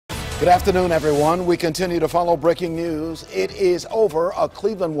Good afternoon, everyone. We continue to follow breaking news. It is over. A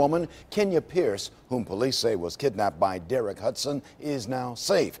Cleveland woman, Kenya Pierce, whom police say was kidnapped by Derek Hudson, is now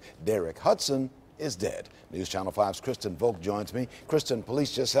safe. Derek Hudson is dead. News Channel 5's Kristen Volk joins me. Kristen,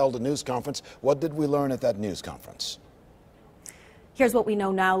 police just held a news conference. What did we learn at that news conference? Here's what we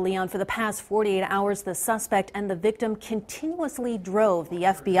know now, Leon. For the past 48 hours, the suspect and the victim continuously drove. The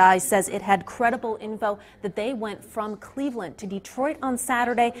FBI says it had credible info that they went from Cleveland to Detroit on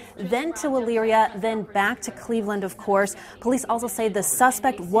Saturday, then to Elyria, then back to Cleveland, of course. Police also say the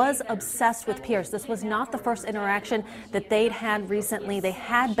suspect was obsessed with Pierce. This was not the first interaction that they'd had recently. They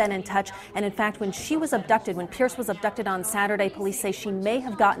had been in touch. And in fact, when Pierce was abducted on Saturday, police say she may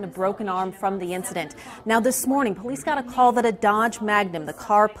have gotten a broken arm from the incident. Now, this morning, police got a call that a Dodge Magnum, the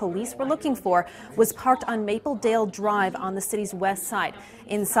car police were looking for, was parked on Mapledale Drive on the city's west side.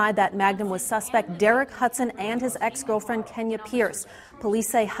 Inside that Magnum was suspect Derek Hudson and his ex-girlfriend Kenya Pierce. Police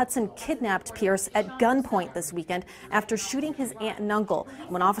say Hudson kidnapped Pierce at gunpoint this weekend after shooting his aunt and uncle.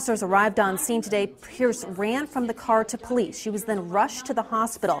 When officers arrived on scene today, Pierce ran from the car to police. She was then rushed to the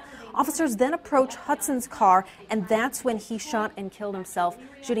hospital. Officers then approached Hudson's car, and that's when he shot and killed himself,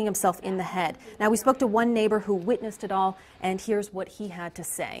 shooting himself in the head. Now, we spoke to one neighbor who witnessed it all, and here's what he had to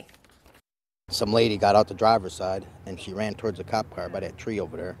say. Some lady got out the driver's side, and she ran towards the cop car by that tree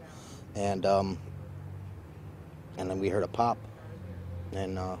over there, and then we heard a pop,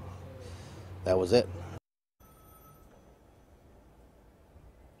 and that was it.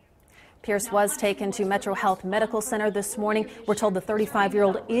 Pierce was taken to Metro Health Medical Center this morning. We're told the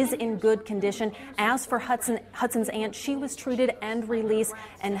 35-year-old is in good condition. As for Hudson's aunt, she was treated and released.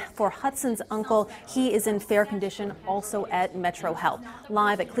 And for Hudson's uncle, he is in fair condition, also at Metro Health.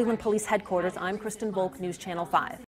 Live at Cleveland Police Headquarters, I'm Kristen Volk, News Channel 5.